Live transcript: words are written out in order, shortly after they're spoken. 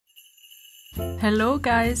Hello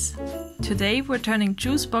guys! Today we're turning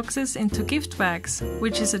juice boxes into gift bags,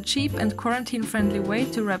 which is a cheap and quarantine-friendly way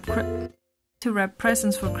to wrap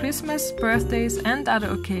presents for Christmas, birthdays and other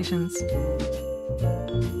occasions.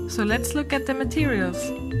 So let's look at the materials.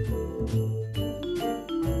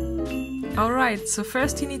 Alright, so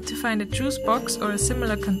first you need to find a juice box or a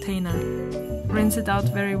similar container. Rinse it out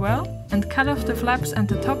very well and cut off the flaps and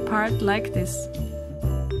the top part like this.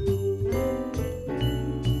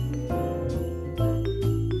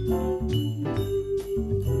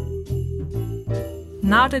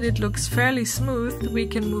 Now that it looks fairly smooth, we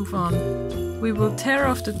can move on. We will tear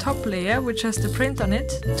off the top layer, which has the print on it,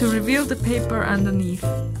 to reveal the paper underneath.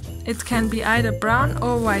 It can be either brown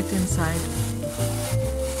or white inside.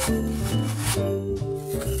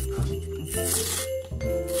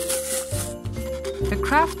 A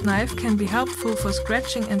craft knife can be helpful for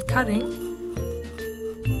scratching and cutting,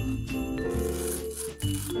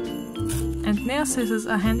 and nail scissors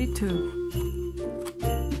are handy too.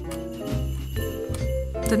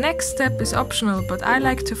 The next step is optional, but I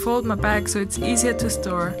like to fold my bag so it's easier to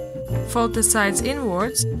store. Fold the sides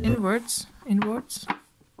inwards,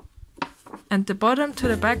 and the bottom to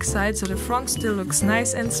the back side so the front still looks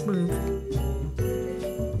nice and smooth.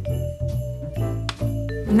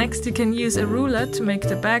 Next you can use a ruler to make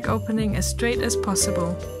the bag opening as straight as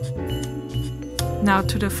possible. Now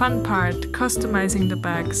to the fun part, customizing the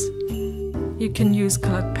bags. You can use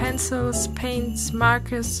colored pencils, paints,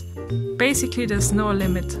 markers. Basically there's no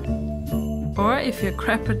limit. Or if you're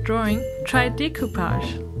crap at drawing, try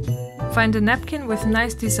decoupage. Find a napkin with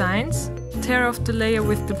nice designs, tear off the layer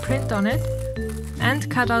with the print on it, and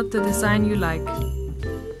cut out the design you like.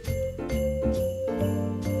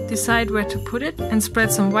 Decide where to put it and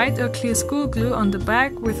spread some white or clear school glue on the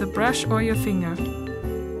bag with a brush or your finger.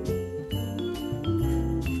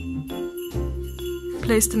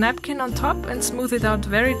 Place the napkin on top and smooth it out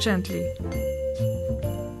very gently.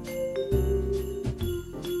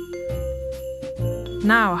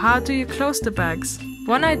 Now, how do you close the bags?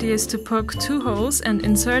 One idea is to poke 2 holes and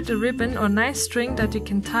insert a ribbon or nice string that you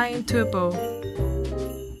can tie into a bow.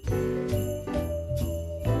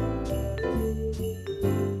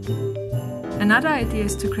 Another idea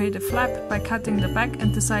is to create a flap by cutting the back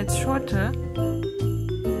and the sides shorter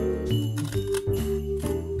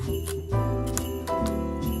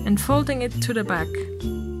and folding it to the back.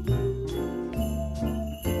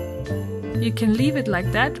 You can leave it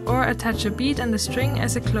like that or attach a bead and a string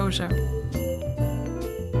as a closure.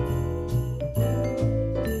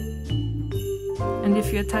 And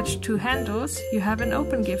if you attach 2 handles, you have an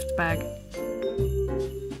open gift bag.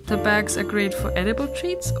 The bags are great for edible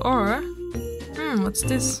treats or... what's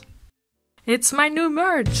this? It's my new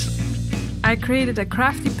merch! I created a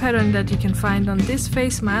crafty pattern that you can find on this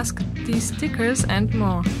face mask, these stickers and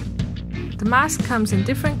more. The mask comes in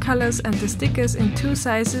different colors and the stickers in 2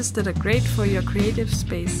 sizes that are great for your creative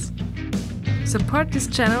space. Support this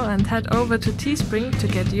channel and head over to Teespring to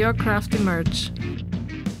get your crafty merch.